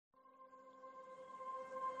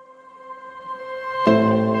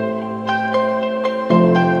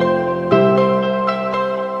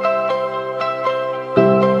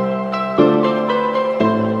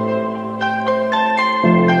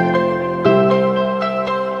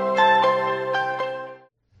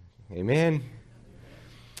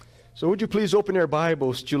So would you please open your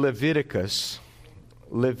Bibles to Leviticus.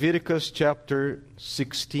 Leviticus chapter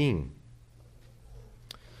 16.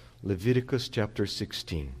 Leviticus chapter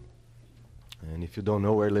 16. And if you don't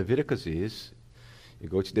know where Leviticus is, you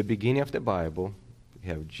go to the beginning of the Bible. You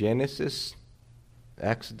have Genesis,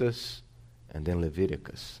 Exodus, and then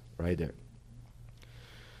Leviticus, right there.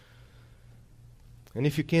 And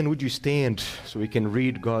if you can, would you stand so we can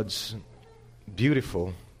read God's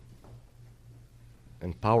beautiful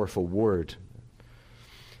and powerful word.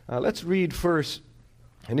 Let's read first.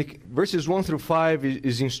 And verses 1 through 5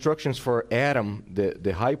 is instructions for Adam,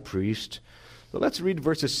 the high priest. So let's read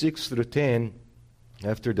verses 6 through 10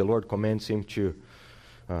 after the Lord commands him to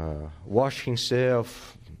wash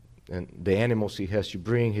himself and the animals he has to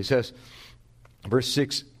bring. He says, verse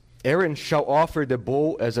 6, Aaron shall offer the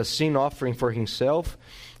bull as a sin offering for himself,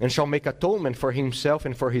 and shall make atonement for himself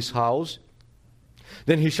and for his house.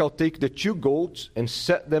 Then he shall take the 2 goats and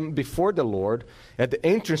set them before the Lord at the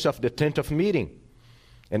entrance of the tent of meeting.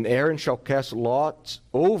 And Aaron shall cast lots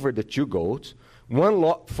over the 2 goats, one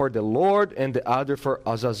lot for the Lord and the other for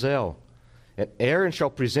Azazel. And Aaron shall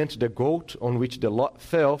present the goat on which the lot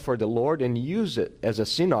fell for the Lord and use it as a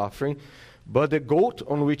sin offering. But the goat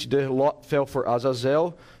on which the lot fell for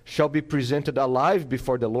Azazel shall be presented alive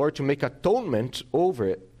before the Lord to make atonement over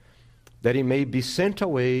it, that he may be sent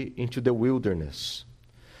away into the wilderness.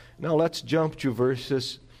 Now let's jump to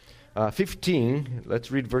verses 15.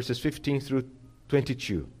 Let's read verses 15 through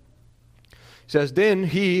 22. It says, Then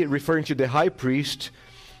he, referring to the high priest,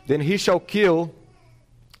 then he shall kill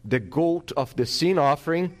the goat of the sin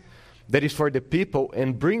offering that is for the people,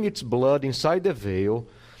 and bring its blood inside the veil,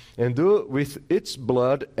 and do with its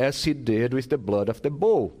blood as he did with the blood of the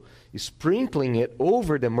bull, sprinkling it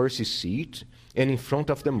over the mercy seat and in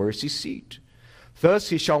front of the mercy seat. Thus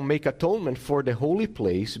he shall make atonement for the holy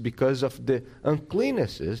place because of the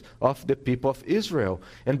uncleannesses of the people of Israel,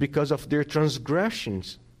 and because of their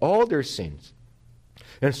transgressions, all their sins.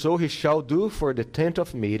 And so he shall do for the tent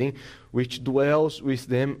of meeting, which dwells with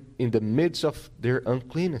them in the midst of their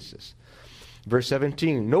uncleannesses. Verse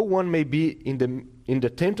 17, No one may be in the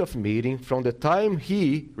tent of meeting from the time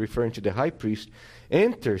he, referring to the high priest,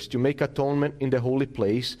 enters to make atonement in the holy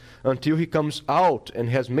place, until he comes out and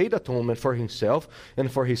has made atonement for himself and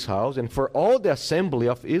for his house and for all the assembly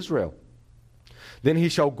of Israel. Then he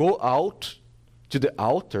shall go out to the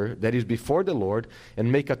altar that is before the Lord and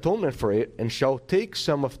make atonement for it, and shall take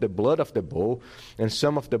some of the blood of the bull and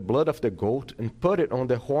some of the blood of the goat and put it on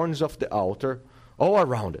the horns of the altar all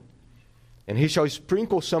around it. And he shall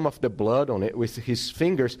sprinkle some of the blood on it with his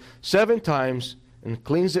fingers 7 times, and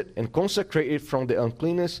cleanse it and consecrate it from the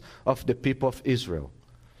uncleanness of the people of Israel.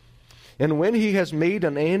 And when he has made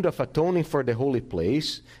an end of atoning for the holy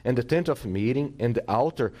place, and the tent of meeting, and the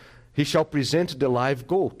altar, he shall present the live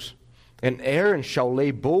goat. And Aaron shall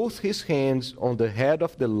lay both his hands on the head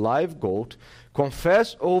of the live goat,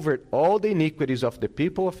 confess over it all the iniquities of the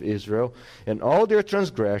people of Israel, and all their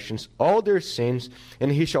transgressions, all their sins,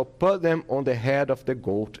 and he shall put them on the head of the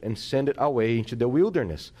goat, and send it away into the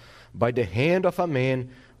wilderness, by the hand of a man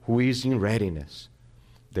who is in readiness.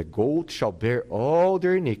 The goat shall bear all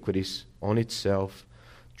their iniquities on itself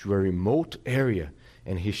to a remote area,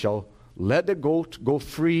 and he shall let the goat go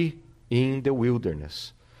free in the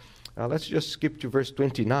wilderness. Now let's just skip to verse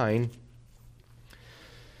 29.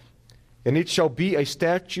 And it shall be a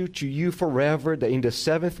statute to you forever, that in the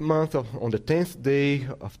 7th month, on the 10th day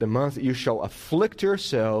of the month, you shall afflict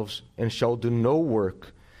yourselves, and shall do no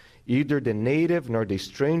work, either the native nor the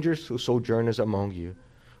strangers who sojourners among you.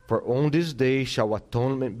 For on this day shall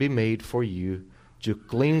atonement be made for you, to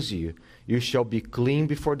cleanse you. You shall be clean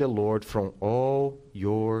before the Lord from all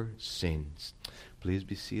your sins. Please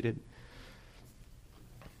be seated.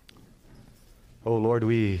 Oh Lord,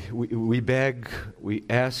 we beg, we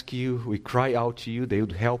ask you, we cry out to you that you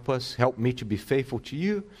would help us, help me to be faithful to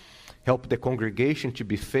you, help the congregation to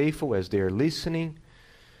be faithful as they are listening.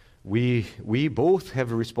 We both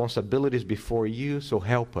have responsibilities before you, so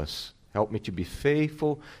help us. Help me to be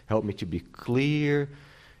faithful, help me to be clear.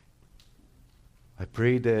 I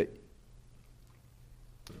pray that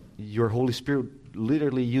your Holy Spirit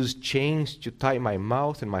literally used chains to tie my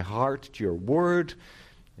mouth and my heart to your word.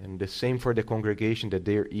 And the same for the congregation, that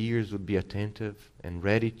their ears would be attentive and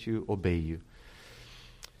ready to obey you.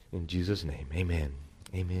 In Jesus' name, amen.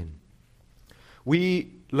 Amen.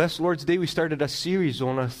 Last Lord's Day, we started a series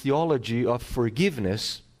on a theology of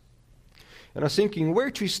forgiveness. And I was thinking, where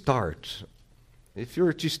to start? If you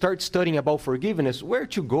were to start studying about forgiveness, where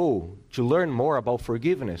to go to learn more about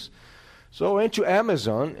forgiveness? So I went to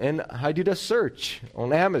Amazon, and I did a search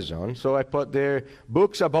on Amazon. So I put there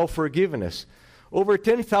books about forgiveness. over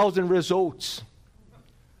 10,000 results.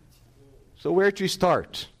 So where to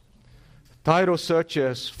start? Titles such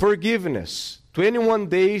as Forgiveness, 21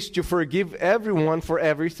 Days to Forgive Everyone for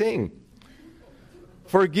Everything.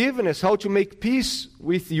 Forgiveness, how to make peace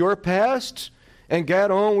with your past and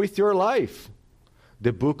get on with your life.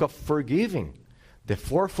 The Book of Forgiving, the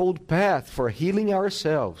fourfold path for healing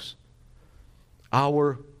ourselves,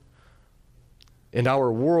 our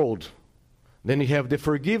world. Then you have the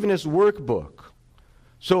Forgiveness Workbook.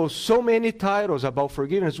 So many titles about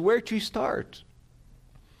forgiveness. Where to start?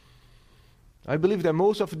 I believe that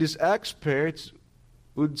most of these experts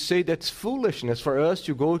would say that's foolishness for us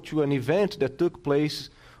to go to an event that took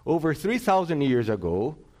place over 3,000 years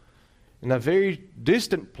ago in a very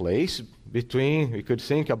distant place between, we could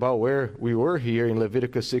think about where we were here in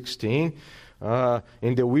Leviticus 16,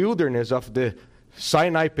 in the wilderness of the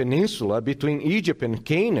Sinai Peninsula between Egypt and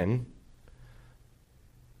Canaan.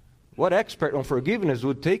 What expert on forgiveness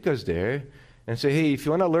would take us there and say, hey, if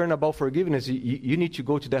you want to learn about forgiveness, you need to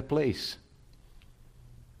go to that place.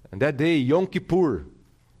 And that day, Yom Kippur,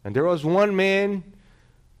 and there was one man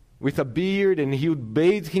with a beard, and he would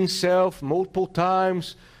bathe himself multiple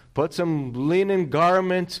times, put some linen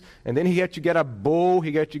garments, and then he had to get a bull,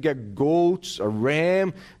 he had to get goats, a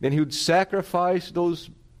ram, then he would sacrifice those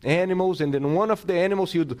animals, and then one of the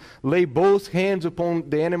animals, he would lay both hands upon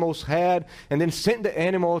the animal's head, and then send the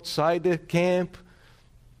animal outside the camp.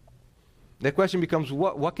 The question becomes,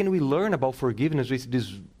 what can we learn about forgiveness with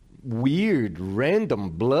this weird, random,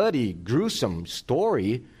 bloody, gruesome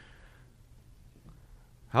story?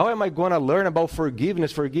 How am I going to learn about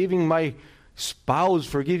forgiveness, forgiving my spouse,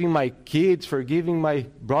 forgiving my kids, forgiving my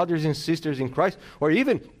brothers and sisters in Christ, or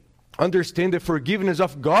even understand the forgiveness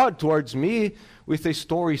of God towards me with a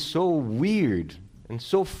story so weird and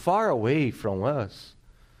so far away from us?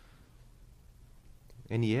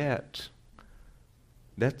 And yet,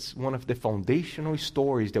 that's one of the foundational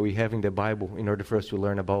stories that we have in the Bible in order for us to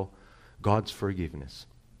learn about God's forgiveness.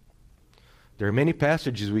 There are many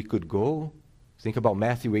passages we could go. Think about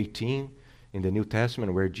Matthew 18 in the New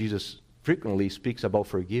Testament where Jesus frequently speaks about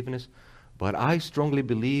forgiveness. But I strongly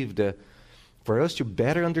believe that for us to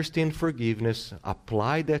better understand forgiveness,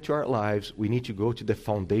 apply that to our lives, we need to go to the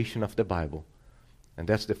foundation of the Bible. And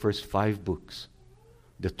that's the first 5 books.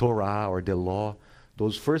 The Torah or the law.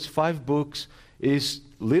 Those first 5 books is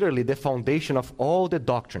literally the foundation of all the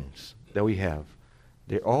doctrines that we have.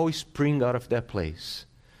 They all spring out of that place.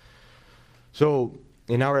 So,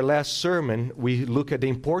 in our last sermon, we look at the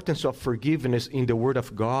importance of forgiveness in the Word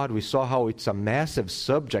of God. We saw how it's a massive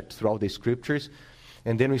subject throughout the Scriptures.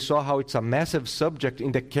 And then we saw how it's a massive subject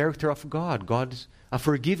in the character of God. God's a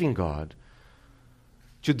forgiving God.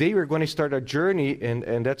 Today we're going to start a journey,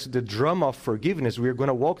 and that's the drum of forgiveness. We're going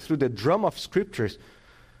to walk through the drum of Scriptures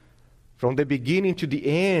from the beginning to the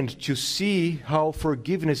end to see how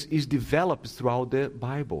forgiveness is developed throughout the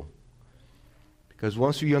Bible. Because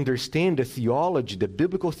once we understand the theology, the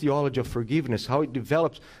biblical theology of forgiveness, how it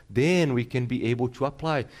develops, then we can be able to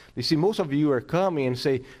apply. You see, most of you are coming and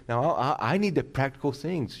say, now I need the practical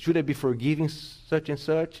things. Should I be forgiving such and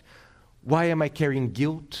such? Why am I carrying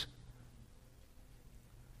guilt?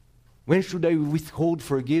 When should I withhold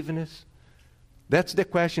forgiveness? That's the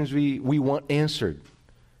questions we want answered.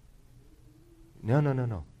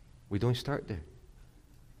 No. We don't start there.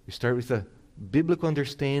 We start with a biblical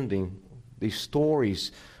understanding, the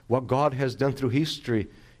stories, what God has done through history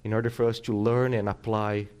in order for us to learn and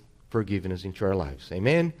apply forgiveness into our lives.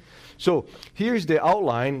 Amen? So here's the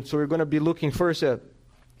outline. So we're going to be looking first at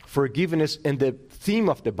forgiveness and the theme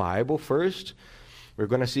of the Bible first. We're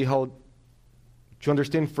going to see how to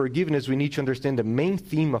understand forgiveness, we need to understand the main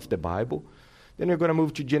theme of the Bible. Then we're going to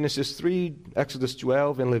move to Genesis 3, Exodus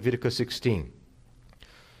 12, and Leviticus 16.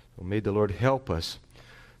 So may the Lord help us.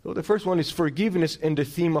 So the first one is forgiveness and the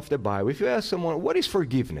theme of the Bible. If you ask someone, what is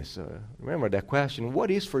forgiveness? Remember that question,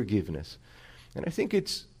 what is forgiveness? And I think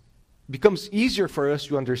it becomes easier for us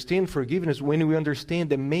to understand forgiveness when we understand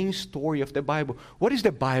the main story of the Bible. What is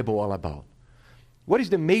the Bible all about? What is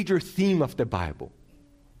the major theme of the Bible?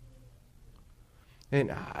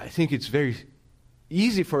 And I think it's very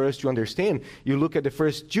easy for us to understand. You look at the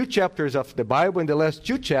first 2 chapters of the Bible, and the last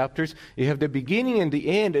 2 chapters, you have the beginning and the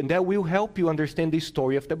end, and that will help you understand the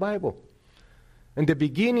story of the Bible. And the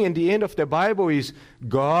beginning and the end of the Bible is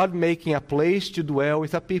God making a place to dwell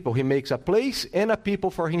with a people. He makes a place and a people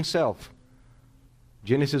for himself.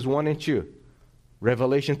 Genesis 1 and 2.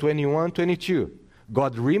 Revelation 21, 22.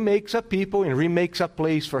 God remakes a people and remakes a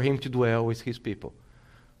place for him to dwell with his people.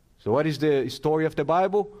 So what is the story of the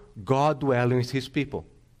Bible? God dwelling with his people.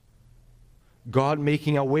 God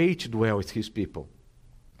making a way to dwell with his people.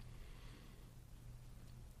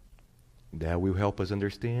 That will help us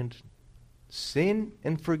understand sin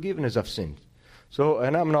and forgiveness of sin. So,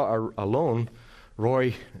 and I'm not alone.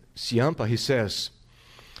 Roy Ciampa, he says,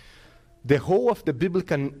 the whole of the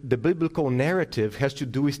biblical narrative has to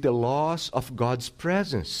do with the loss of God's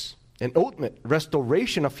presence and ultimate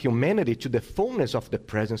restoration of humanity to the fullness of the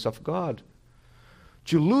presence of God.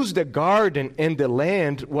 To lose the garden and the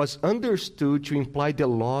land was understood to imply the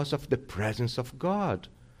loss of the presence of God.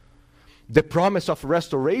 The promise of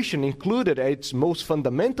restoration included at its most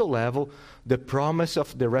fundamental level the promise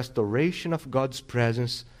of the restoration of God's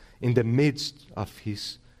presence in the midst of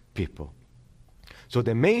His people. So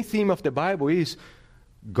the main theme of the Bible is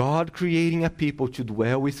God creating a people to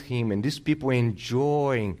dwell with Him, and these people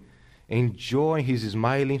enjoying His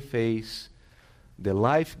smiling face, the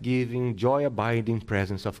life-giving, joy-abiding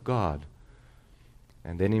presence of God.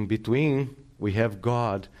 And then in between, we have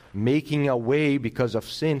God making a way because of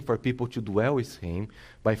sin for people to dwell with Him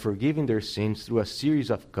by forgiving their sins through a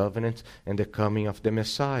series of covenants and the coming of the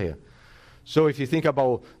Messiah. So if you think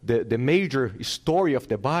about the major story of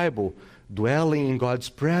the Bible, dwelling in God's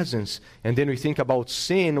presence, and then we think about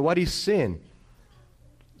sin, what is sin?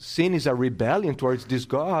 Sin is a rebellion towards this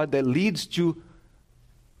God that leads to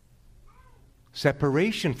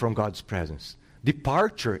separation from God's presence,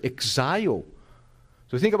 departure, exile.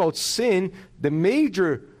 So think about sin, the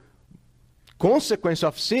major consequence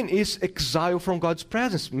of sin is exile from God's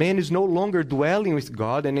presence. Man is no longer dwelling with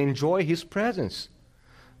God and enjoy His presence.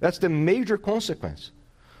 That's the major consequence.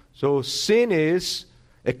 So sin is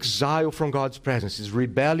exile from God's presence. It's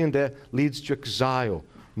rebellion that leads to exile.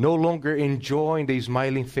 No longer enjoying the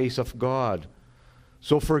smiling face of God.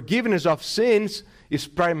 So forgiveness of sins is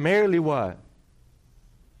primarily what?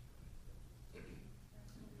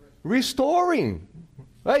 Restoring.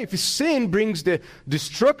 Right? If sin brings the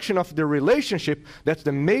destruction of the relationship, that's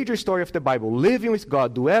the major story of the Bible. Living with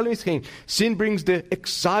God, dwelling with Him. Sin brings the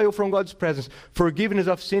exile from God's presence. Forgiveness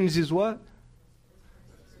of sins is what?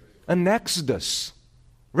 An exodus.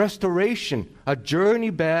 Restoration. A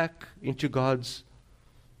journey back into God's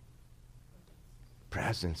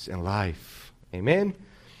presence and life. Amen?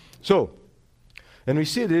 So, and we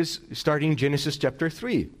see this starting in Genesis chapter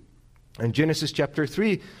 3. And Genesis chapter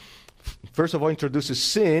 3, first of all, introduces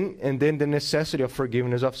sin and then the necessity of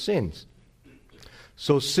forgiveness of sins.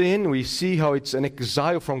 So sin, we see how it's an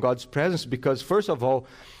exile from God's presence because, first of all,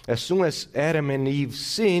 as soon as Adam and Eve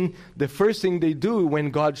sin, the first thing they do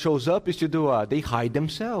when God shows up is to do what? They hide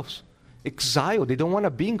themselves. Exile. They don't want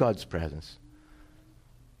to be in God's presence.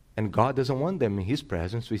 And God doesn't want them in His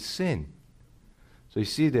presence with sin. So you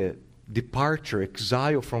see the departure,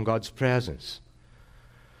 exile from God's presence.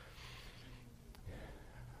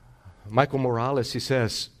 Michael Morales, he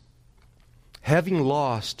says, having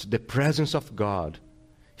lost the presence of God,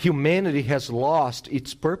 humanity has lost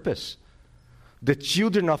its purpose. The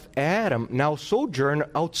children of Adam now sojourn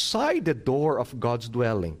outside the door of God's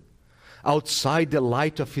dwelling, outside the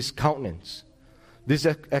light of His countenance. This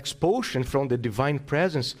expulsion from the divine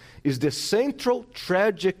presence is the central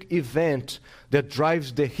tragic event that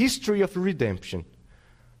drives the history of redemption,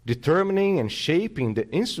 determining and shaping the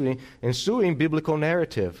ensuing biblical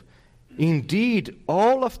narrative. Indeed,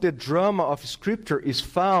 all of the drama of Scripture is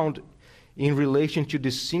found in relation to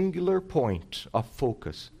this singular point of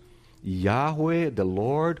focus. Yahweh, the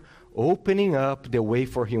Lord, opening up the way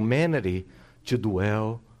for humanity to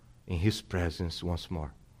dwell in His presence once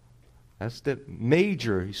more. That's the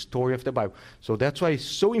major story of the Bible. So that's why it's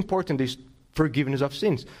so important, this forgiveness of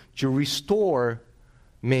sins, to restore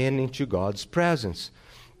man into God's presence.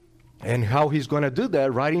 And how He's going to do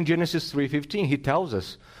that, right in Genesis 3:15, He tells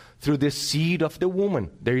us, through the seed of the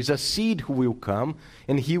woman. There is a seed who will come,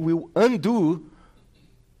 and he will undo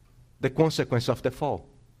the consequence of the fall.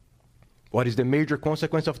 What is the major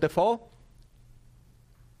consequence of the fall?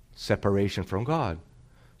 Separation from God.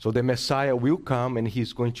 So the Messiah will come, and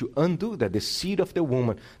He's going to undo that. The seed of the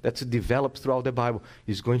woman that's developed throughout the Bible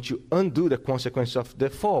is going to undo the consequence of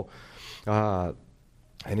the fall. And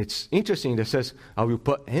it's interesting that says, I will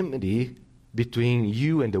put enmity between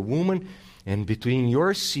you and the woman, and between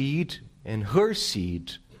your seed and her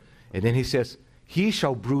seed. And then He says, He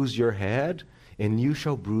shall bruise your head, and you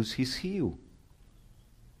shall bruise his heel.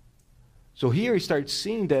 So here he starts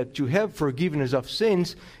seeing that to have forgiveness of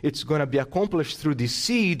sins, it's going to be accomplished through the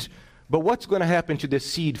seed. But what's going to happen to the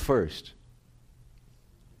seed first?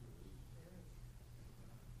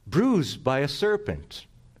 Bruised by a serpent.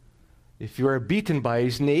 If you are beaten by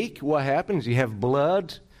a snake, what happens? You have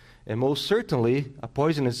blood, and most certainly a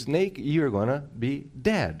poisonous snake, you're going to be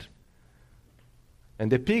dead.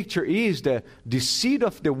 And the picture is that the seed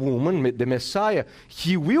of the woman, the Messiah,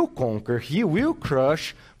 he will conquer, he will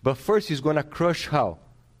crush, but first he's going to crush how?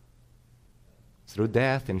 Through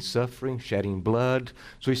death and suffering, shedding blood.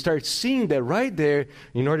 So we start seeing that right there,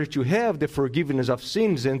 in order to have the forgiveness of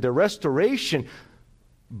sins and the restoration,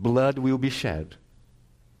 blood will be shed.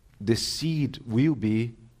 The seed will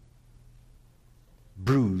be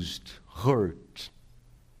bruised, hurt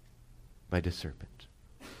by the serpent.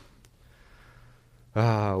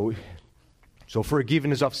 So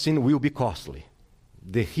forgiveness of sin will be costly.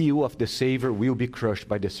 The heel of the Savior will be crushed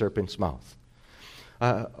by the serpent's mouth.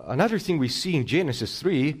 Another thing we see in Genesis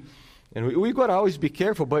 3, and we got to always be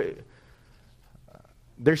careful, but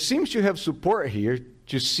there seems to have support here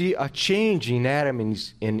to see a change in Adam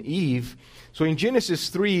and Eve. So in Genesis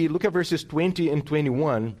 3, look at verses 20 and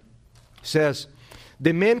 21. It says,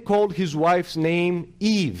 the man called his wife's name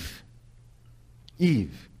Eve.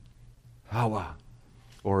 Eve. Hawa.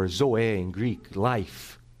 Or Zoe in Greek.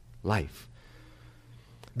 Life. Life.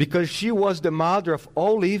 Because she was the mother of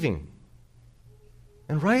all living.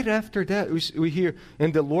 And right after that, we hear,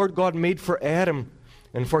 and the Lord God made for Adam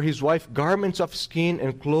and for his wife garments of skin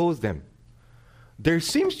and clothed them. There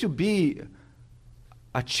seems to be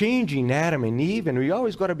a change in Adam and Eve, and we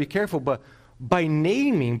always got to be careful, but by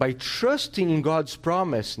naming, by trusting in God's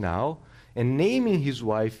promise now, and naming his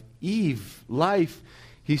wife Eve, life,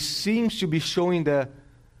 he seems to be showing that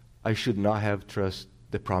I should not have trusted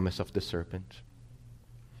the promise of the serpent.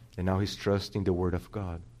 And now he's trusting the word of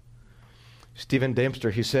God. Stephen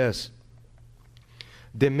Dempster, he says,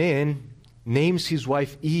 the man names his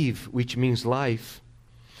wife Eve, which means life.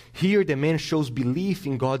 Here the man shows belief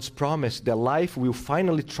in God's promise that life will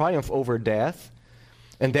finally triumph over death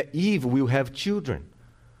and that Eve will have children,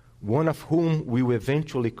 one of whom will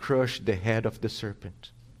eventually crush the head of the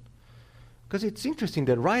serpent. Because it's interesting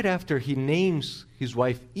that right after he names his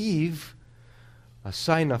wife Eve, a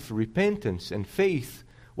sign of repentance and faith,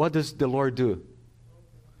 what does the Lord do?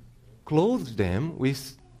 Clothes them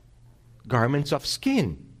with garments of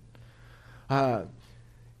skin.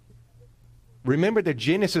 Remember that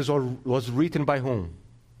Genesis was written by whom?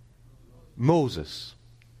 Moses.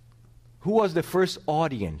 Who was the first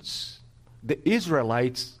audience? The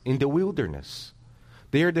Israelites in the wilderness.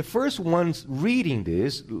 They are the first ones reading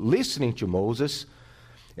this, listening to Moses.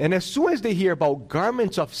 And as soon as they hear about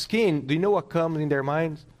garments of skin, do you know what comes in their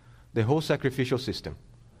minds? The whole sacrificial system.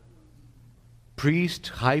 Priest,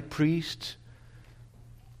 high priest,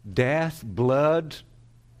 death, blood.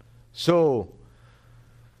 So,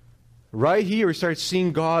 right here we start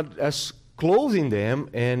seeing God as clothing them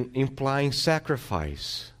and implying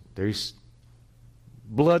sacrifice. There is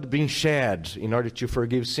blood being shed in order to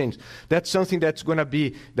forgive sins. That's something that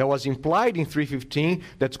was implied in 3:15,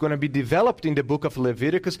 that's going to be developed in the book of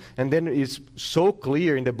Leviticus, and then is so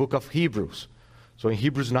clear in the book of Hebrews. So in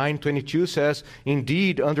Hebrews 9:22 says,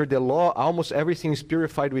 indeed, under the law, almost everything is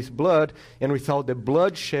purified with blood, and without the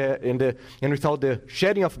blood and without the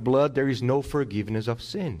shedding of blood, there is no forgiveness of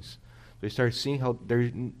sins. So you start seeing how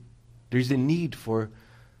there's a need for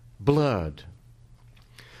blood.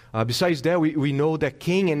 Besides that, we know that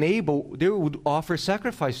Cain and Abel, they would offer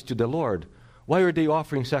sacrifice to the Lord. Why are they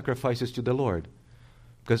offering sacrifices to the Lord?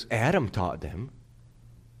 Because Adam taught them.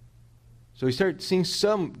 So we start seeing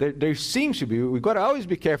there seems to be, we've got to always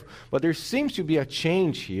be careful, but there seems to be a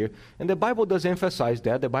change here. And the Bible does emphasize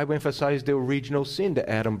that. The Bible emphasizes the original sin that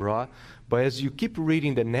Adam brought. But as you keep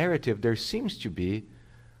reading the narrative, there seems to be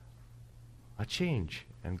a change.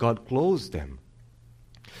 And God clothes them.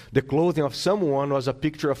 The clothing of someone was a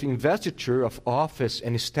picture of investiture, of office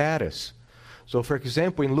and status. So for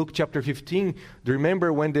example, in Luke chapter 15, do you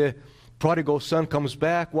remember when the prodigal son comes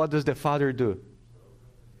back, what does the father do?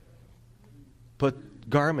 Put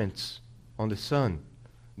garments on the son,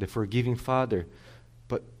 the forgiving father.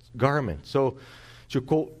 Put garments. So to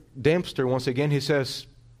quote Dempster once again, he says,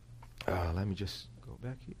 let me just go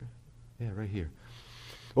back here. Yeah, right here.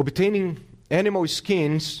 Obtaining animal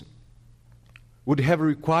skins would have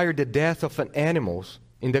required the death of an animal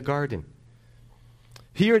in the garden.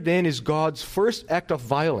 Here then is God's first act of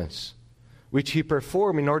violence, which he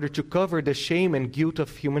performed in order to cover the shame and guilt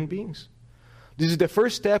of human beings. This is the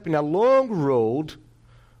first step in a long road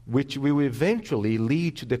which will eventually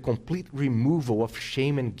lead to the complete removal of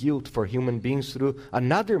shame and guilt for human beings through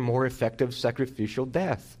another more effective sacrificial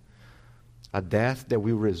death. A death that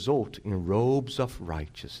will result in robes of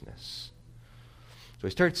righteousness. So we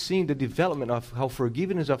start seeing the development of how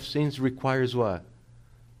forgiveness of sins requires what?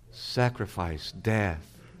 Sacrifice, death,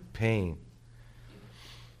 pain.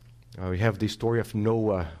 We have the story of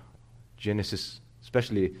Noah, Genesis,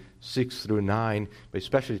 especially 6 through 9, but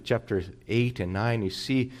especially chapters 8 and 9, you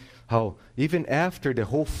see how even after the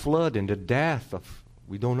whole flood and the death of,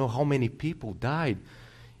 we don't know how many people died,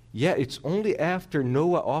 yet it's only after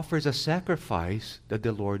Noah offers a sacrifice that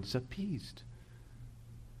the Lord is appeased.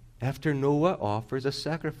 After Noah offers a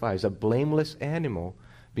sacrifice, a blameless animal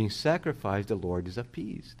being sacrificed, the Lord is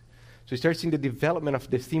appeased. So you start seeing the development of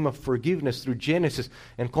the theme of forgiveness through Genesis,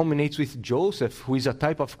 and culminates with Joseph, who is a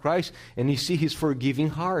type of Christ, and you see his forgiving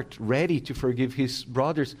heart, ready to forgive his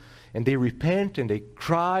brothers. And they repent, and they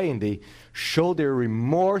cry, and they show their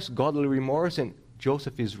remorse, godly remorse, and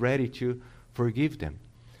Joseph is ready to forgive them.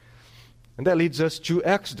 And that leads us to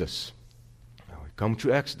Exodus. Now we come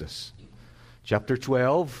to Exodus. Chapter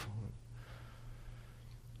 12,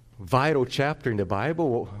 vital chapter in the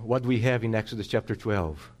Bible. What do we have in Exodus chapter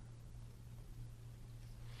 12?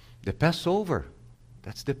 The Passover.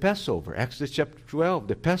 That's the Passover. Exodus chapter 12,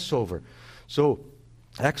 the Passover. So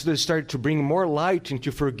Exodus started to bring more light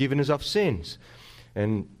into forgiveness of sins.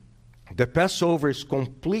 And the Passover is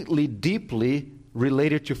completely, deeply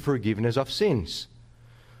related to forgiveness of sins.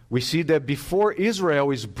 We see that before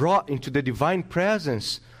Israel is brought into the divine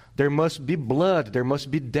presence, there must be blood, there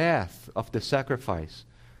must be death of the sacrifice.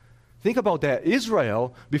 Think about that.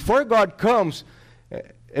 Israel, before God comes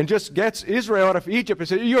and just gets Israel out of Egypt and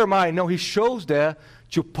says, "You're mine." No, he shows that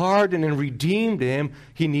to pardon and redeem them,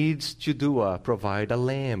 he needs to provide a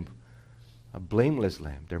lamb, a blameless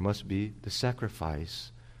lamb. There must be the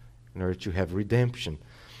sacrifice in order to have redemption.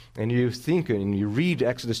 And you think and you read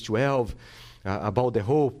Exodus 12 about the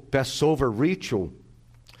whole Passover ritual.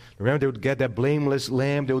 Remember, they would get that blameless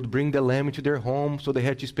lamb, they would bring the lamb into their home, so they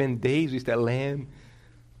had to spend days with that lamb,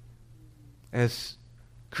 as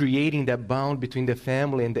creating that bond between the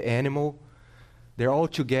family and the animal. They're all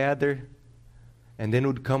together, and then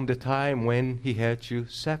would come the time when he had to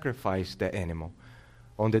sacrifice the animal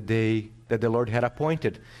on the day that the Lord had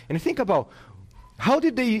appointed. And think about, how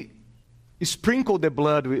did they sprinkle the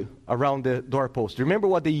blood around the doorpost? Remember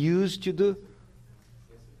what they used to do?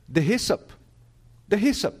 The hyssop. The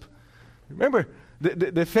hyssop. Remember,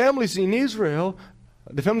 the families in Israel,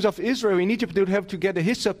 the families of Israel in Egypt, they would have to get the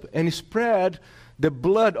hyssop and spread the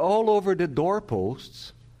blood all over the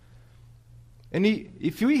doorposts. And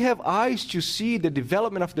if we have eyes to see the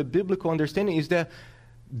development of the biblical understanding, is that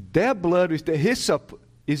blood with the hyssop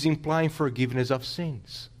is implying forgiveness of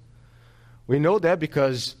sins. We know that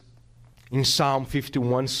because in Psalm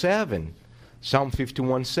 51:7,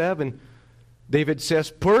 David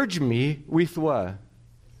says, "Purge me with what?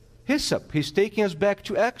 Hyssop." He's taking us back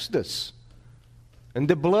to Exodus. And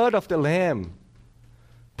the blood of the Lamb.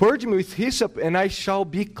 "Purge me with hyssop, and I shall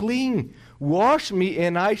be clean. Wash me,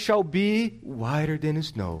 and I shall be whiter than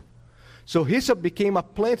snow." So hyssop became a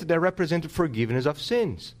plant that represented forgiveness of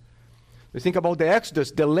sins. We think about the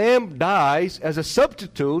Exodus. The lamb dies as a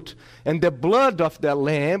substitute, and the blood of the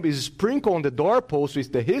lamb is sprinkled on the doorpost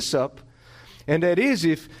with the hyssop. And that is,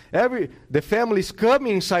 if the family is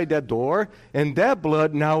coming inside that door, and that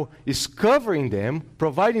blood now is covering them,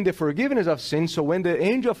 providing the forgiveness of sins, so when the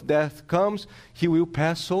angel of death comes, he will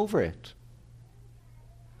pass over it.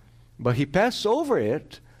 But he passes over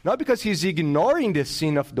it, not because he's ignoring the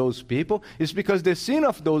sin of those people, it's because the sin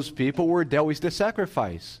of those people were dealt with the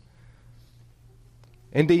sacrifice.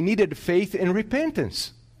 And they needed faith and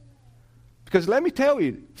repentance. Because let me tell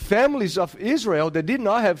you, families of Israel that did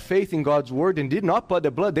not have faith in God's word and did not put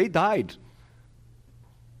the blood, they died.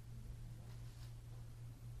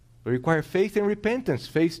 They require faith and repentance.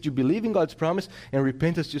 Faith to believe in God's promise, and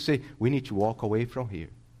repentance to say, we need to walk away from here.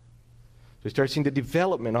 So we start seeing the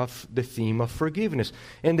development of the theme of forgiveness.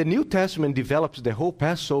 And the New Testament develops the whole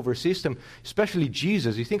Passover system, especially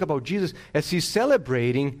Jesus. You think about Jesus as he's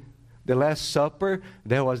celebrating the Last Supper.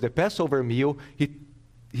 That was the Passover meal.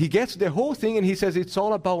 He gets the whole thing and he says, it's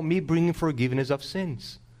all about me bringing forgiveness of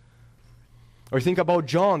sins. Or think about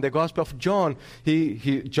John, the Gospel of John.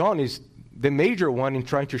 John is the major one in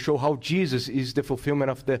trying to show how Jesus is the fulfillment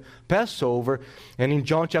of the Passover. And in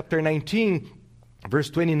John chapter 19, verse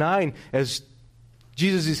 29, as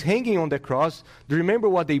Jesus is hanging on the cross, do you remember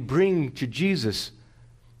what they bring to Jesus?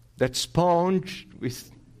 That sponge with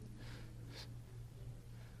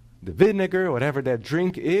the vinegar, whatever that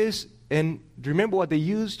drink is. And do you remember what they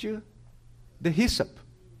used to? The hyssop.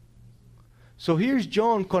 So here's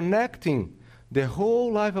John connecting the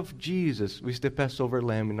whole life of Jesus with the Passover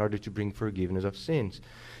lamb in order to bring forgiveness of sins.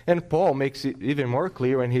 And Paul makes it even more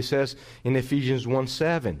clear when he says in Ephesians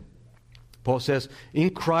 1:7, Paul says, in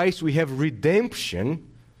Christ we have redemption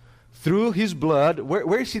through his blood.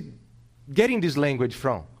 Where is he getting this language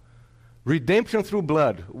from? Redemption through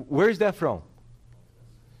blood. Where is that from?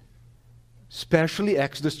 Especially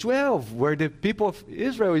Exodus 12, where the people of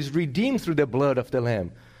Israel is redeemed through the blood of the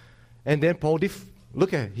Lamb. And then Paul,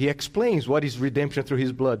 he explains what is redemption through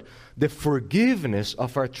his blood. The forgiveness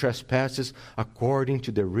of our trespasses according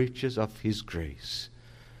to the riches of his grace.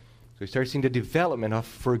 So we start seeing the development of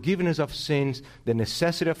forgiveness of sins, the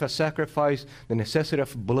necessity of a sacrifice, the necessity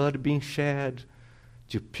of blood being shed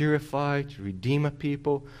to purify, to redeem a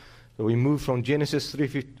people. So we move from Genesis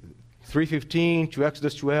 3:15 to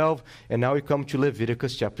Exodus 12, and now we come to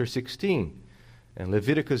Leviticus chapter 16. And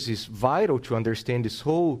Leviticus is vital to understand this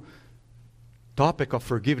whole topic of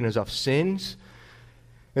forgiveness of sins.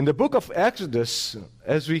 In the book of Exodus,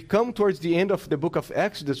 as we come towards the end of the book of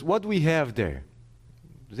Exodus, what do we have there?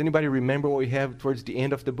 Does anybody remember what we have towards the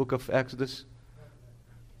end of the book of Exodus?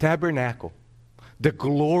 Tabernacle. The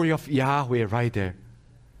glory of Yahweh right there.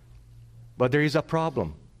 But there is a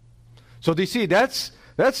problem. So do you see, that's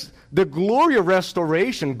the glory of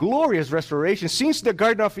restoration, glorious restoration. Since the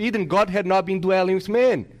Garden of Eden, God had not been dwelling with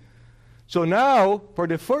men. So now, for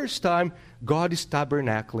the first time, God is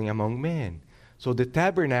tabernacling among men. So the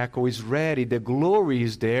tabernacle is ready, the glory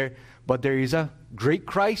is there, but there is a great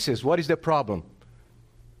crisis. What is the problem?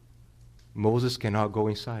 Moses cannot go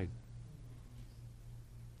inside.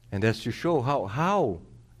 And that's to show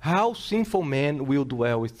how sinful man will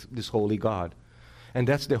dwell with this holy God. And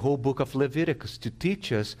that's the whole book of Leviticus, to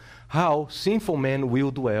teach us how sinful men will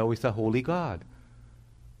dwell with a holy God.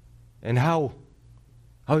 And how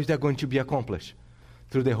is that going to be accomplished?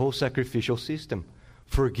 Through the whole sacrificial system.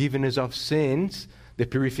 Forgiveness of sins, the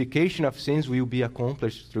purification of sins will be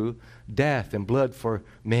accomplished through death and blood for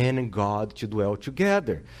man and God to dwell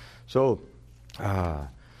together. So,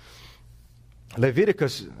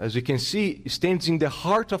 Leviticus, as we can see, stands in the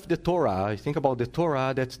heart of the Torah. I think about the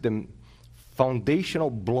Torah, that's the foundational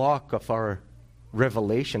block of our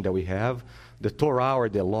revelation that we have. The Torah or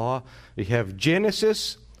the law. We have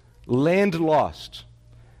Genesis, land lost.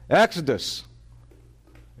 Exodus,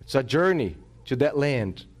 it's a journey to that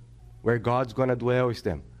land where God's going to dwell with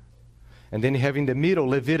them. And then you have in the middle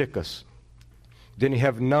Leviticus. Then you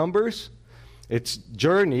have Numbers, it's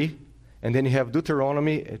journey. And then you have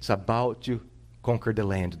Deuteronomy, it's about to conquer the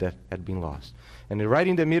land that had been lost. And right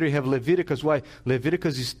in the middle you have Leviticus. Why?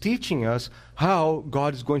 Leviticus is teaching us how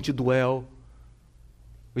God is going to dwell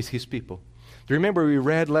with his people. Do you remember we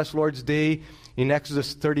read last Lord's Day in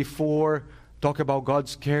Exodus 34, talk about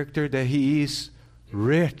God's character, that he is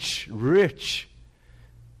rich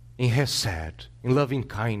in hesed, in loving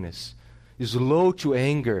kindness, is slow to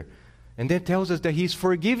anger, and then tells us that he is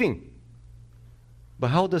forgiving. But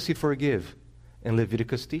how does he forgive? And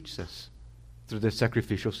Leviticus teaches us through the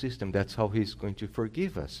sacrificial system. That's how he's going to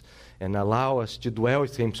forgive us and allow us to dwell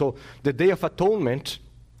with him. So the Day of Atonement,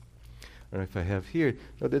 I don't know if I have here,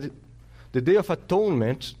 the Day of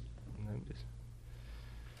Atonement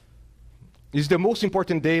is the most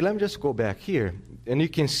important day. Let me just go back here. And you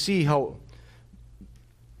can see how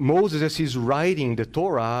Moses, as he's writing the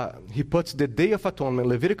Torah, he puts the Day of Atonement,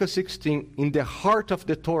 Leviticus 16, in the heart of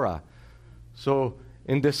the Torah. So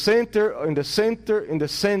in the center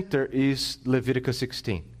is Leviticus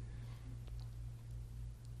 16.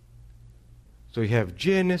 So you have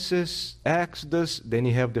Genesis, Exodus, then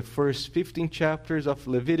you have the first 15 chapters of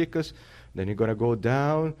Leviticus, then you're going to go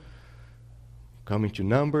down, coming to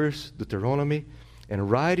Numbers, Deuteronomy, and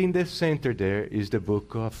right in the center there is the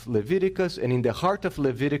book of Leviticus, and in the heart of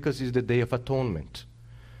Leviticus is the Day of Atonement.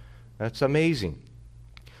 That's amazing.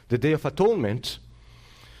 The Day of Atonement,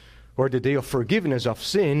 or the Day of Forgiveness of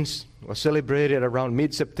Sins, was celebrated around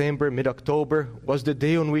mid-September, mid-October, was the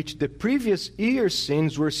day on which the previous year's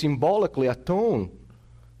sins were symbolically atoned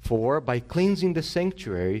for by cleansing the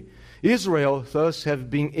sanctuary. Israel thus have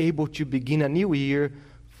been able to begin a new year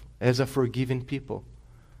as a forgiven people.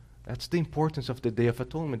 That's the importance of the Day of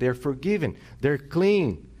Atonement. They're forgiven. They're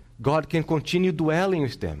clean. God can continue dwelling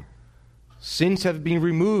with them. Sins have been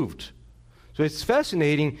removed. So it's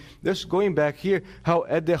fascinating, just going back here, how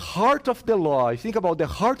at the heart of the law, you think about the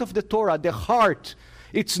heart of the Torah, the heart,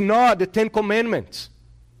 it's not the Ten Commandments.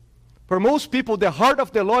 For most people, the heart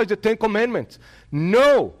of the law is the Ten Commandments.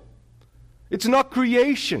 No, it's not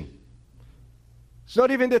creation. It's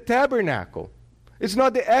not even the tabernacle. It's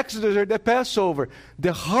not the Exodus or the Passover.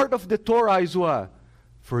 The heart of the Torah is what?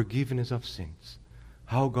 Forgiveness of sins.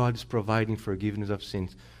 How God is providing forgiveness of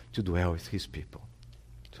sins to dwell with his people.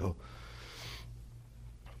 So,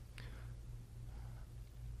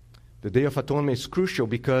 the Day of Atonement is crucial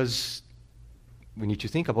because we need to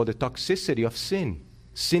think about the toxicity of sin.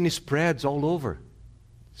 Sin spreads all over.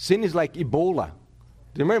 Sin is like Ebola.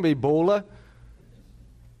 Do you remember Ebola?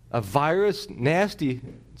 A virus, nasty,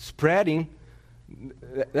 spreading.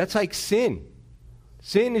 That's like sin.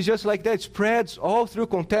 Sin is just like that. It spreads all through,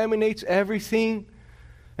 contaminates everything.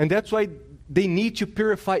 And that's why they need to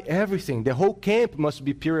purify everything. The whole camp must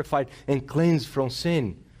be purified and cleansed from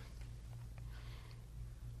sin.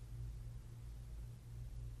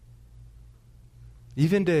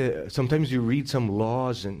 Even sometimes you read some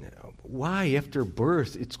laws, and why after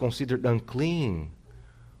birth it's considered unclean?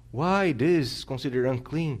 Why this is considered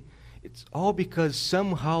unclean? It's all because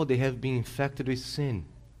somehow they have been infected with sin.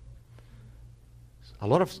 A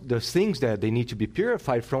lot of the things that they need to be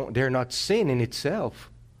purified from, they're not sin in itself.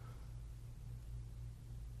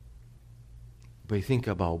 But you think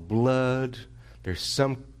about blood, there's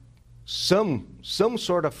some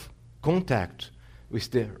sort of contact with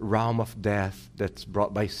the realm of death that's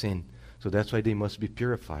brought by sin. So that's why they must be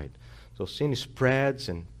purified. So sin spreads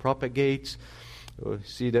and propagates.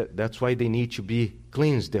 See, that's why they need to be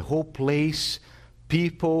cleansed. The whole place,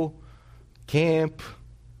 people, camp,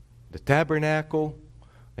 the tabernacle.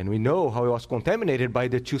 And we know how it was contaminated by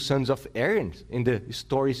the two sons of Aaron in the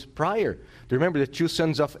stories prior. Do you remember the two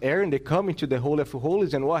sons of Aaron? They come into the Holy of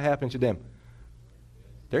Holies, and what happened to them?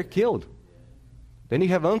 They're killed. Then you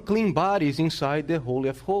have unclean bodies inside the Holy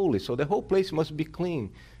of Holies. So the whole place must be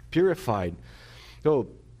clean, purified. So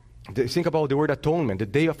think about the word atonement, the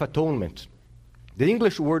Day of Atonement. The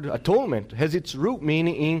English word atonement has its root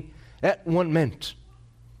meaning in at one meant,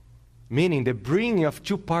 meaning the bringing of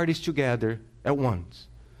two parties together at once.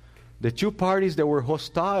 The two parties that were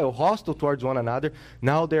hostile towards one another,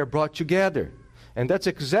 now they're brought together. And that's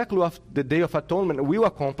exactly what the Day of Atonement will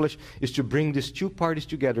accomplish, is to bring these two parties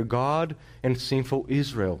together, God and sinful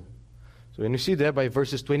Israel. So when you see that by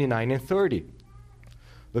verses 29 and 30.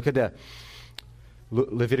 Look at that.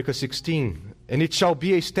 Leviticus 16. And it shall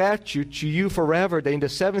be a statute to you forever, that in the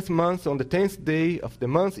 7th month, on the 10th day of the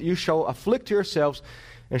month, you shall afflict yourselves,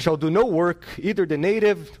 and shall do no work, either the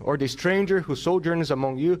native or the stranger who sojourns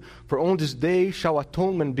among you. For on this day shall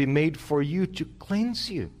atonement be made for you to cleanse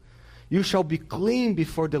you. You shall be clean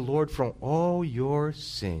before the Lord from all your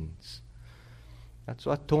sins. That's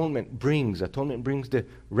what atonement brings. Atonement brings the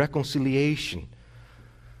reconciliation.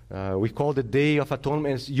 We call the Day of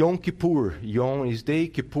Atonement as Yom Kippur. Yom is day,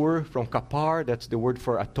 Kippur from kapar, that's the word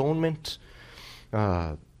for atonement.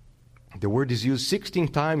 The word is used 16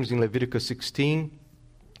 times in Leviticus 16.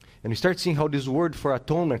 And we start seeing how this word for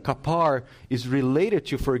atonement, kapar, is related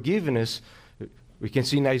to forgiveness. We can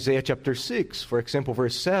see in Isaiah chapter 6, for example,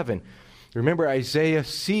 verse 7. Remember, Isaiah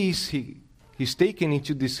sees, he's taken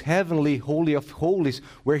into this heavenly Holy of Holies,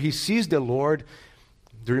 where he sees the Lord.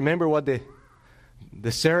 Do you remember what the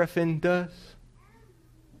seraphim does?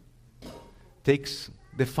 Takes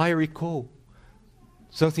the fiery coal,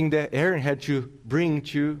 something that Aaron had to bring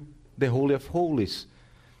to the Holy of Holies.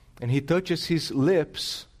 And he touches his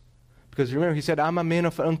lips, because remember, he said, I'm a man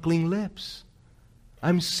of unclean lips.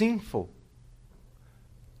 I'm sinful.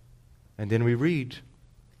 And then we read,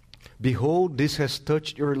 behold, this has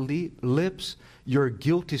touched your lips, your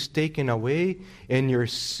guilt is taken away, and your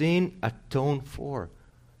sin atoned for.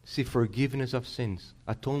 See, forgiveness of sins.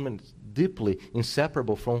 Atonement is deeply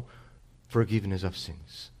inseparable from forgiveness of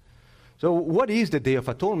sins. So what is the Day of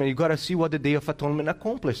Atonement? You've got to see what the Day of Atonement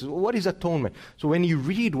accomplishes. What is atonement? So when you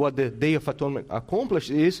read what the Day of Atonement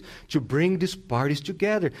accomplishes, is to bring these parties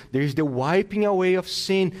together. There is the wiping away of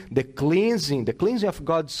sin, the cleansing of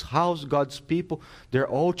God's house, God's people. They're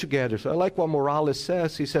all together. So I like what Morales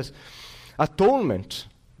says. He says, atonement,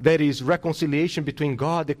 that is reconciliation between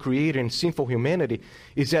God, the Creator, and sinful humanity,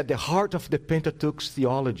 is at the heart of the Pentateuch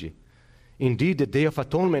theology. Indeed, the Day of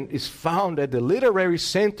Atonement is found at the literary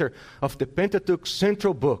center of the Pentateuch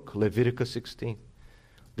central book, Leviticus 16.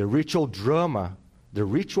 The ritual drama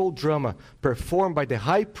performed by the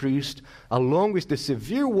high priest, along with the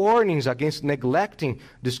severe warnings against neglecting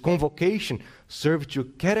this convocation, served to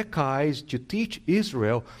catechize, to teach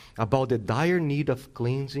Israel about the dire need of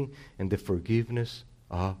cleansing and the forgiveness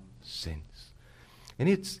of sins. And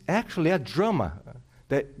it's actually a drama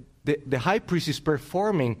that the high priest is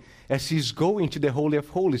performing as he's going to the Holy of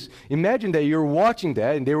Holies. Imagine that you're watching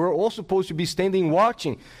that, and they were all supposed to be standing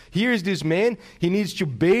watching. Here is this man, he needs to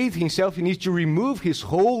bathe himself, he needs to remove his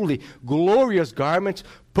holy, glorious garments,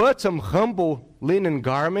 put some humble linen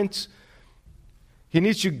garments. He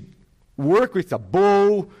needs to work with a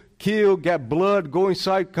bow, kill, get blood, go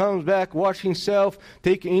inside, comes back, wash himself,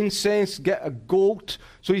 take incense, get a goat.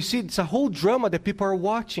 So you see, it's a whole drama that people are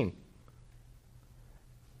watching.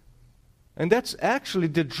 And that's actually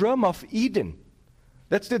the drama of Eden.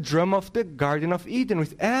 That's the drama of the Garden of Eden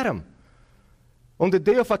with Adam. On the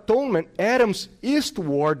Day of Atonement, Adam's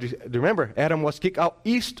eastward, remember, Adam was kicked out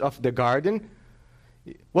east of the garden.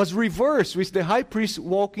 was reversed, with the high priest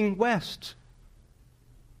walking west.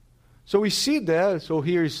 So we see that. So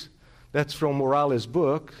that's from Morales'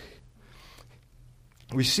 book.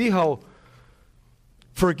 We see how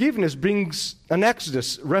forgiveness brings an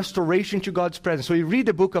exodus, restoration to God's presence. So you read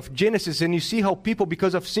the book of Genesis and you see how people,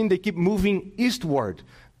 because of sin, they keep moving eastward.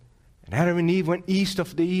 And Adam and Eve went east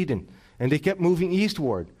of the Eden. And they kept moving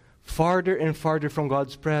eastward, farther and farther from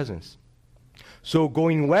God's presence. So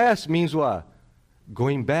going west means what?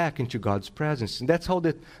 Going back into God's presence. And that's how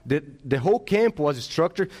the whole camp was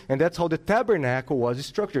structured, and that's how the tabernacle was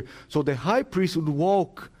structured. So the high priest would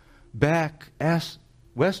walk back as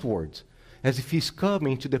westwards, as if he's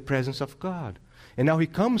coming to the presence of God. And now he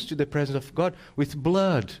comes to the presence of God with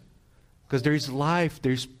blood, because there is life,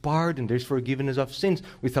 there is pardon, there is forgiveness of sins,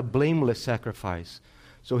 with a blameless sacrifice.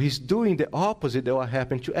 So he's doing the opposite of what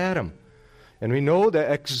happened to Adam. And we know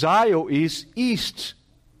that exile is east.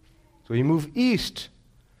 So he moved east.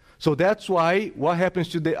 So that's why, what happens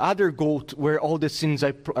to the other goat where all the sins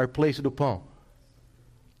are placed upon?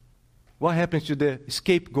 What happens to the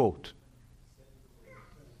scapegoat?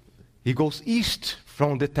 He goes east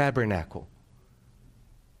from the tabernacle.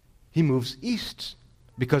 He moves east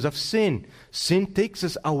because of sin. Sin takes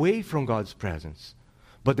us away from God's presence.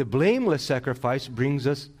 But the blameless sacrifice brings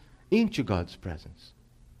us into God's presence.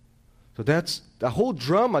 So that's the whole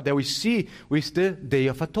drama that we see with the Day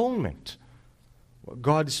of Atonement. What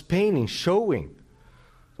God is painting, showing.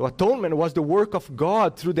 So atonement was the work of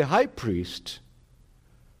God through the high priest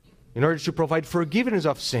in order to provide forgiveness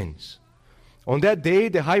of sins. On that day,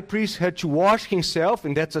 the high priest had to wash himself,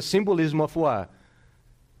 and that's a symbolism of what?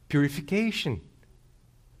 Purification.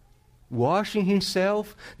 Washing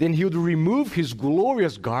himself, then he would remove his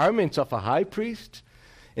glorious garments of a high priest,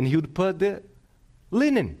 and he would put the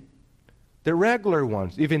linen, the regular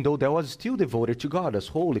ones, even though that was still devoted to God as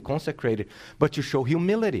holy, consecrated, but to show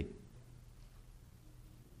humility.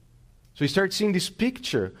 So you start seeing this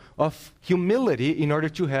picture of humility in order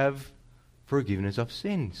to have forgiveness of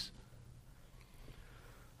sins.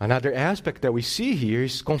 Another aspect that we see here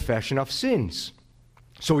is confession of sins.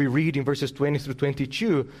 So we read in verses 20 through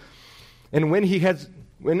 22, and when he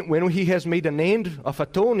has made an end of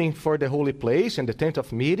atoning for the holy place and the tent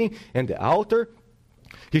of meeting and the altar,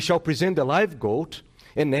 he shall present the live goat,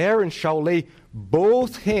 and Aaron shall lay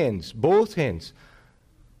both hands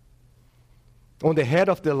on the head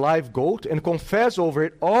of the live goat and confess over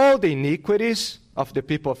it all the iniquities of the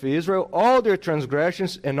people of Israel, all their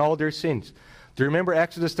transgressions and all their sins. Do you remember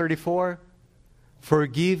Exodus 34?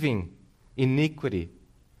 Forgiving iniquity,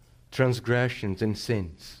 transgressions, and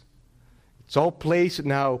sins. It's all placed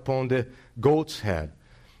now upon the goat's head.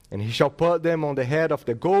 And he shall put them on the head of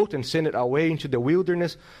the goat and send it away into the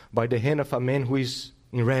wilderness by the hand of a man who is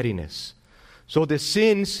in readiness. So the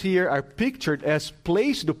sins here are pictured as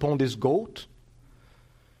placed upon this goat.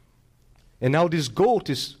 And now this goat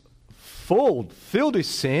is filled with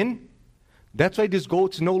sin. That's why this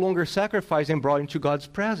goat is no longer sacrificed and brought into God's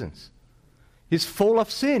presence. He's full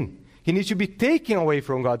of sin. He needs to be taken away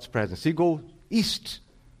from God's presence. He goes east.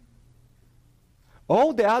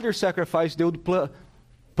 All the other sacrifices, they would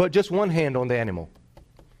put just one hand on the animal.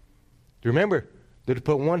 Do you remember? They would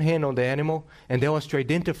put one hand on the animal, and that was to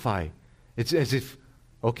identify. It's as if,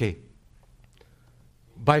 okay,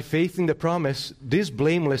 by faith in the promise, this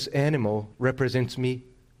blameless animal represents me,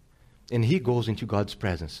 and he goes into God's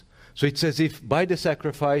presence. So it's as if by the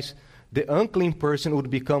sacrifice, the unclean person would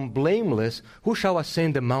become blameless. Who shall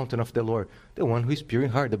ascend the mountain of the Lord? The one who is pure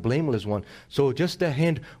in heart, the blameless one. So just the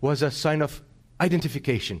hand was a sign of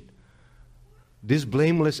identification. This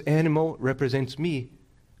blameless animal represents me.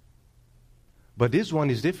 But this one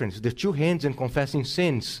is different. It's the two hands and confessing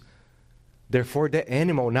sins. Therefore, the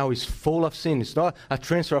animal now is full of sin. It's not a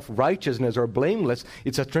transfer of righteousness or blameless.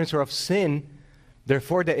 It's a transfer of sin.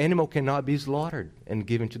 Therefore, the animal cannot be slaughtered and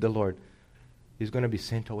given to the Lord. He's going to be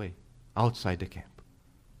sent away outside the camp.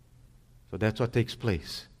 So that's what takes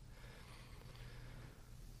place.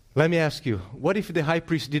 Let me ask you, what if the high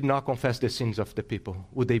priest did not confess the sins of the people?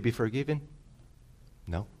 Would they be forgiven?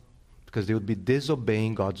 No, because they would be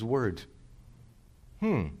disobeying God's word.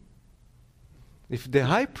 If the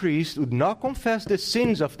high priest would not confess the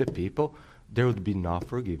sins of the people, there would be no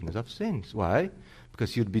forgiveness of sins. Why?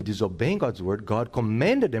 Because he would be disobeying God's word. God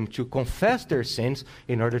commanded them to confess their sins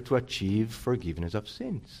in order to achieve forgiveness of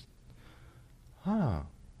sins. So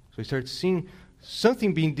we start seeing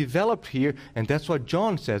something being developed here, and that's what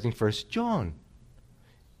John says in 1 John.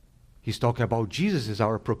 He's talking about Jesus as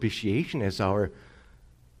our propitiation, as our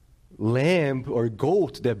lamb or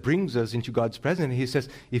goat that brings us into God's presence. And he says,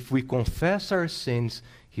 if we confess our sins,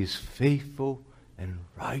 he's faithful and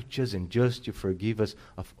righteous and just to forgive us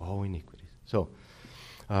of all iniquities. So,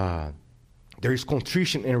 there is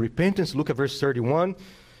contrition and repentance. Look at verse 31.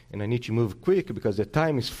 And I need to move quick because the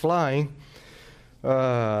time is flying.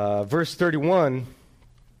 Verse 31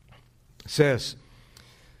 says,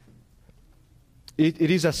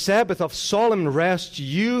 It is a Sabbath of solemn rest to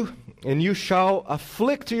you, and you shall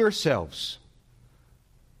afflict yourselves.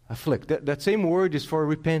 Afflict. That same word is for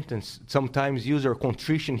repentance. Sometimes used or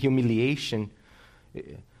contrition, humiliation,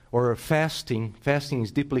 or fasting. Fasting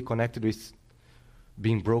is deeply connected with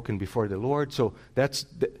being broken before the Lord. So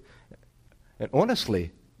and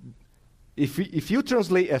honestly, if you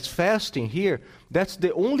translate as fasting here, that's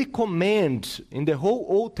the only command in the whole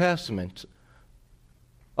Old Testament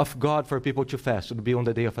of God for people to fast, to be on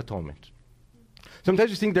the Day of Atonement. Sometimes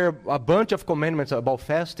you think there are a bunch of commandments about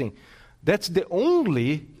fasting. That's the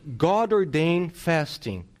only God-ordained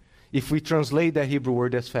fasting, if we translate that Hebrew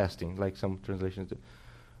word as fasting, like some translations do.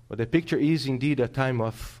 But the picture is indeed a time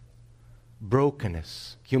of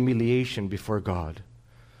brokenness, humiliation before God.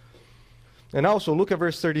 And also, look at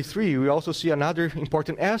verse 33. We also see another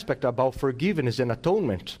important aspect about forgiveness and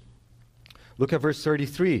atonement. Look at verse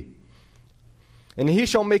 33. And he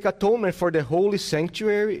shall make atonement for the holy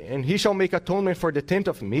sanctuary, and he shall make atonement for the tent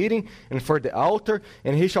of meeting, and for the altar,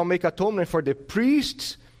 and he shall make atonement for the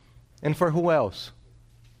priests, and for who else?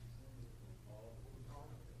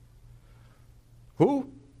 Who?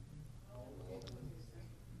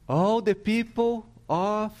 All the people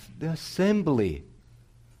of the assembly.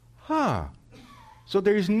 So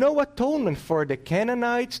there is no atonement for the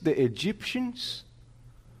Canaanites, the Egyptians,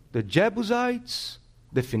 the Jebusites,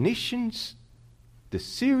 the Phoenicians, the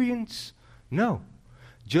Syrians. No.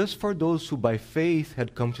 Just for those who by faith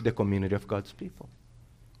had come to the community of God's people.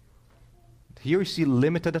 Here you see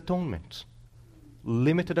limited atonement.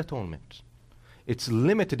 Limited atonement. It's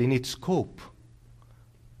limited in its scope.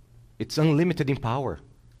 It's unlimited in power.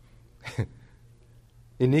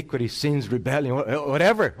 Iniquity, sins, rebellion,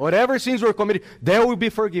 whatever sins were committed, they will be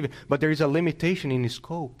forgiven. But there is a limitation in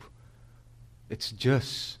scope. It's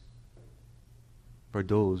just for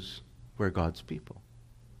those who are God's people.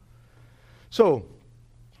 So,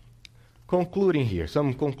 concluding here,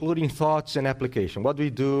 some concluding thoughts and application. What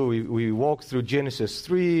do? We walk through Genesis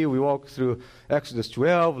 3, we walk through Exodus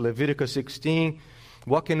 12, Leviticus 16.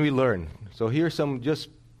 What can we learn? So here's some just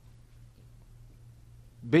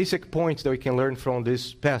basic points that we can learn from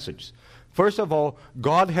this passage. First of all,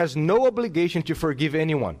 God has no obligation to forgive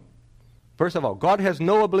anyone. First of all, God has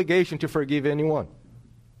no obligation to forgive anyone.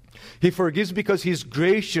 He forgives because He's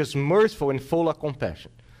gracious, merciful, and full of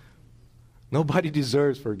compassion. Nobody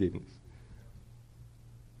deserves forgiveness.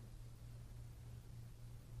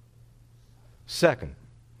 Second,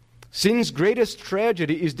 sin's greatest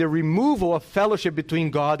tragedy is the removal of fellowship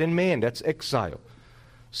between God and man. That's exile.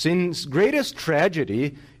 Sin's greatest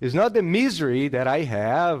tragedy is not the misery that I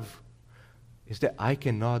have, it's that I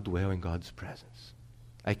cannot dwell in God's presence.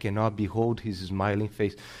 I cannot behold His smiling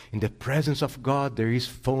face. In the presence of God, there is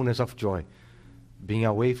fullness of joy. Being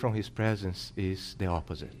away from His presence is the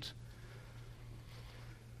opposite.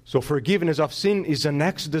 So forgiveness of sin is an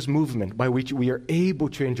exodus movement by which we are able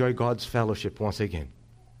to enjoy God's fellowship once again.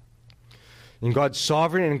 In God's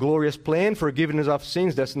sovereign and glorious plan, forgiveness of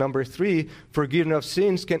sins, that's number 3, forgiveness of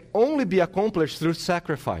sins can only be accomplished through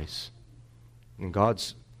sacrifice. In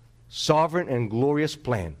God's sovereign and glorious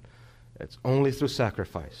plan, it's only through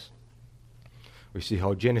sacrifice. We see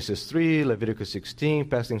how Genesis 3, Leviticus 16,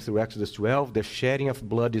 passing through Exodus 12, the shedding of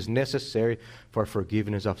blood is necessary for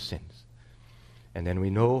forgiveness of sins. And then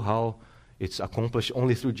we know how it's accomplished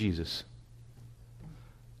only through Jesus.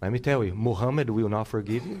 Let me tell you, Muhammad will not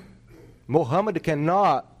forgive you. Muhammad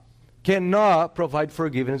cannot provide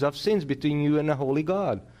forgiveness of sins between you and a holy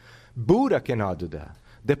God. Buddha cannot do that.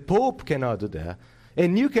 The Pope cannot do that.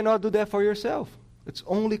 And you cannot do that for yourself. It's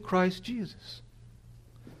only Christ Jesus.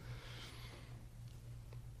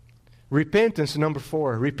 Repentance, number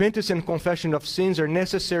 4. Repentance and confession of sins are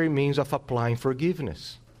necessary means of applying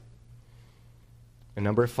forgiveness. And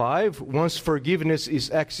number 5, once forgiveness is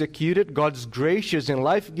executed, God's gracious and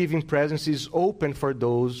life-giving presence is open for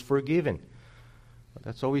those forgiven.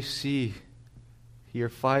 That's all we see here,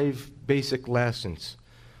 5 basic lessons.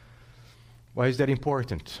 Why is that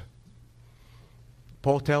important?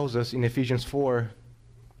 Paul tells us in Ephesians 4,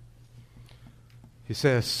 he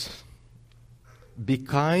says, be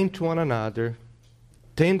kind to one another,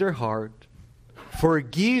 tender heart,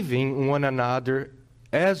 forgiving one another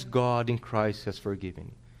as God in Christ has forgiven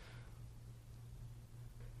you.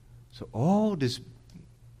 So all these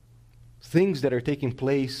things that are taking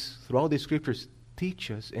place throughout the Scriptures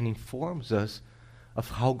teach us and informs us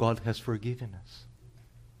of how God has forgiven us.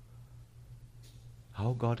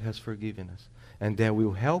 how God has forgiven us. And that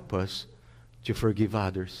will help us to forgive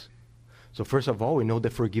others. So first of all, we know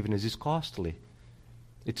that forgiveness is costly.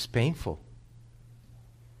 It's painful.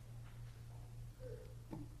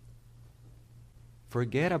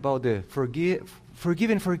 Forget about the forgive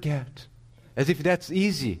and forget. As if that's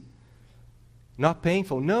easy. Not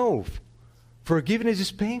painful. No. Forgiveness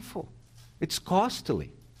is painful. It's costly.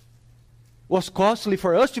 It was costly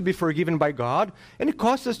for us to be forgiven by God, and it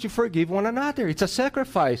costs us to forgive one another. It's a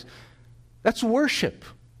sacrifice. That's worship.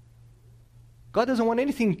 God doesn't want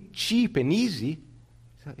anything cheap and easy.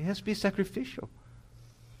 It has to be sacrificial.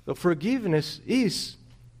 So forgiveness is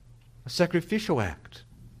a sacrificial act.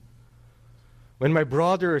 When my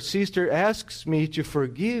brother or sister asks me to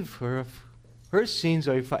forgive her of her sins,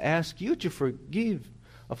 or if I ask you to forgive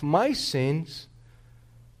of my sins,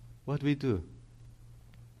 what do we do?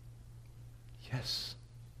 Yes,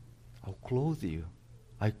 I'll clothe you.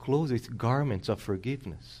 I clothe with garments of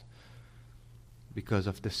forgiveness because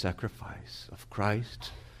of the sacrifice of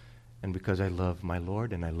Christ and because I love my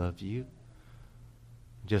Lord and I love you.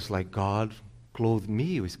 Just like God clothed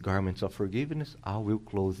me with garments of forgiveness, I will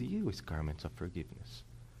clothe you with garments of forgiveness.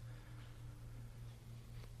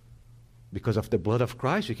 Because of the blood of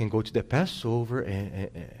Christ, we can go to the Passover and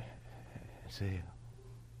say,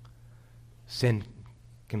 sin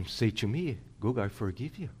can say to me, Gug, I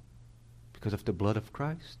forgive you. Because of the blood of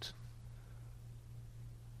Christ.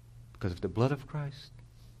 Because of the blood of Christ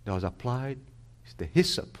that was applied, it's the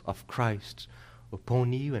hyssop of Christ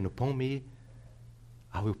upon you and upon me,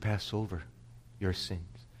 I will pass over your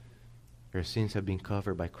sins. Your sins have been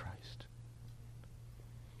covered by Christ.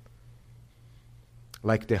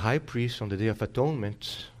 Like the high priest on the Day of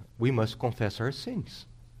Atonement, we must confess our sins.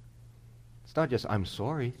 It's not just, I'm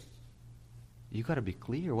sorry. You got to be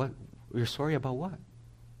clear. What you're sorry about what?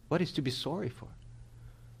 What is to be sorry for?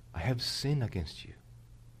 I have sinned against you.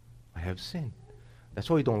 I have sinned. That's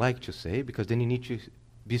what we don't like to say, because then you need to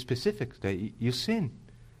be specific that you sin.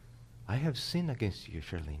 I have sinned against you,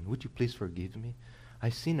 Charlene. Would you please forgive me? I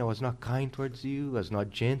sinned. I was not kind towards you. I was not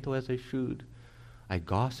gentle as I should. I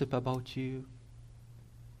gossip about you.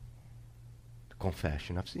 The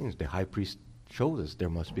confession of sins. The high priest shows us there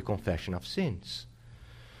must be confession of sins.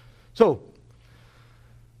 So,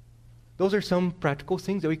 those are some practical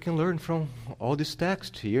things that we can learn from all this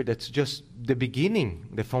text here. That's just the beginning,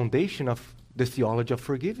 the foundation of the theology of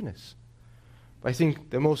forgiveness. I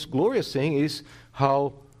think the most glorious thing is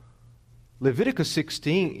how Leviticus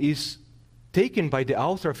 16 is taken by the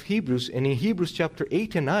author of Hebrews, and in Hebrews chapter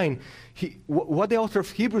 8 and 9, what the author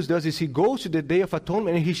of Hebrews does is he goes to the Day of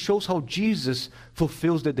Atonement and he shows how Jesus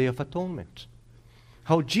fulfills the Day of Atonement.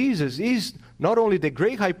 How Jesus is not only the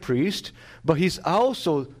great high priest, but he's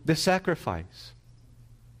also the sacrifice.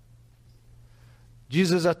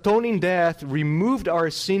 Jesus' atoning death removed our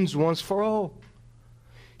sins once for all.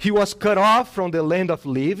 He was cut off from the land of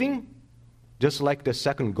living, just like the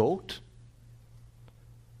second goat.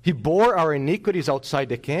 He bore our iniquities outside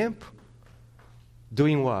the camp,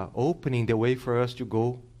 doing what? Opening the way for us to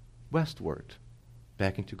go westward,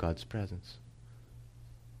 back into God's presence.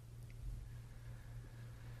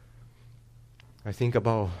 I think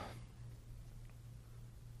about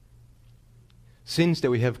sins that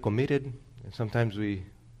we have committed, and sometimes we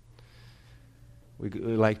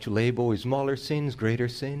like to label smaller sins, greater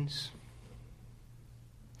sins,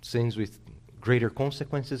 sins with greater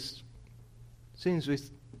consequences, sins with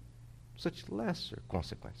such lesser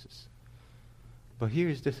consequences. But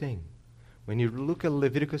here's the thing. When you look at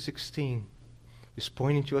Leviticus 16, it's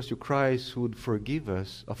pointing to us to Christ who would forgive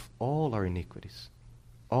us of all our iniquities,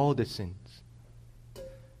 all the sins.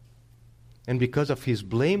 And because of his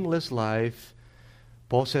blameless life,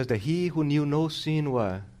 Paul says that he who knew no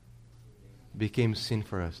sin became sin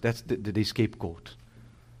for us. That's the scapegoat.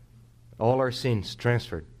 All our sins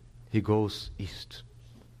transferred. He goes east.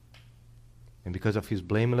 And because of his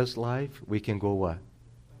blameless life, we can go what?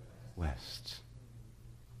 West.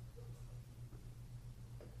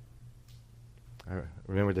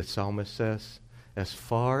 Remember the psalmist says, as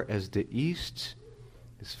far as the east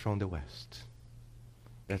is from the west.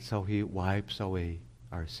 That's how he wipes away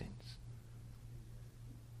our sins.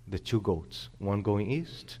 The two goats, one going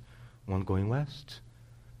east, one going west.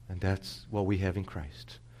 And that's what we have in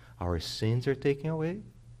Christ. Our sins are taken away,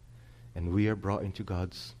 and we are brought into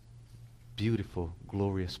God's beautiful,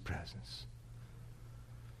 glorious presence.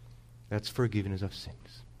 That's forgiveness of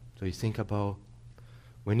sins. So you think about,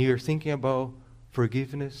 when you're thinking about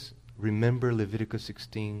forgiveness, remember Leviticus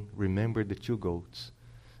 16, remember the two goats,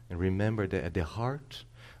 and remember that at the heart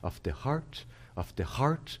of the heart of the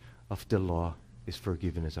heart of the law is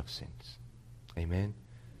forgiveness of sins. Amen?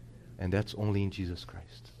 And that's only in Jesus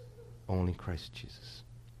Christ. Only in Christ Jesus.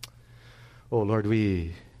 Oh, Lord,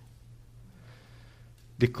 we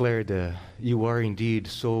declare that you are indeed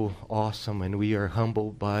so awesome, and we are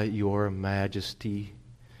humbled by your majesty.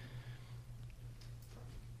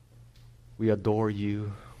 We adore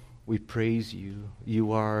you. We praise you.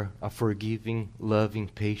 You are a forgiving, loving,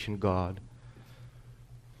 patient God.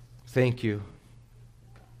 Thank you.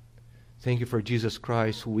 Thank you for Jesus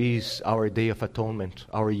Christ, who is our Day of Atonement,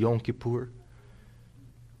 our Yom Kippur.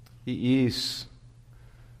 He is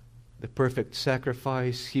the perfect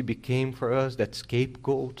sacrifice. He became for us that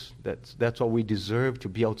scapegoat. That's what we deserve, to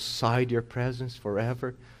be outside your presence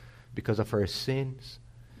forever because of our sins.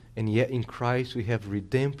 And yet in Christ we have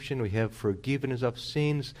redemption, we have forgiveness of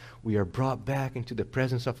sins. We are brought back into the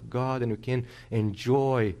presence of God, and we can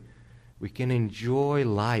enjoy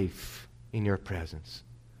life in your presence.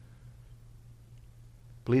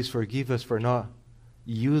 Please forgive us for not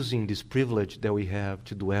using this privilege that we have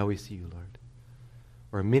to dwell with you, Lord,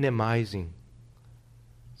 or minimizing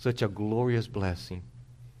such a glorious blessing.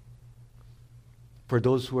 For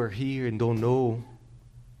those who are here and don't know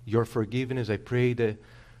your forgiveness, I pray that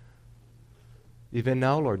even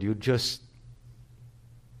now, Lord, you just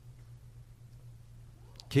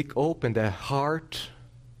kick open that heart,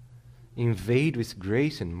 invade with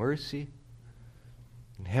grace and mercy,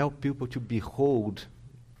 and help people to behold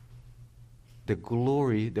the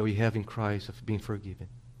glory that we have in Christ of being forgiven.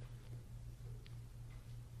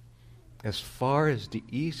 As far as the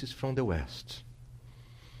east is from the west,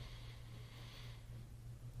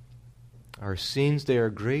 our sins, they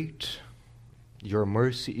are great. Your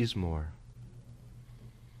mercy is more.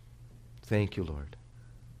 Thank you, Lord.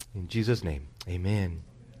 In Jesus' name, amen.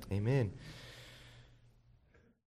 Amen.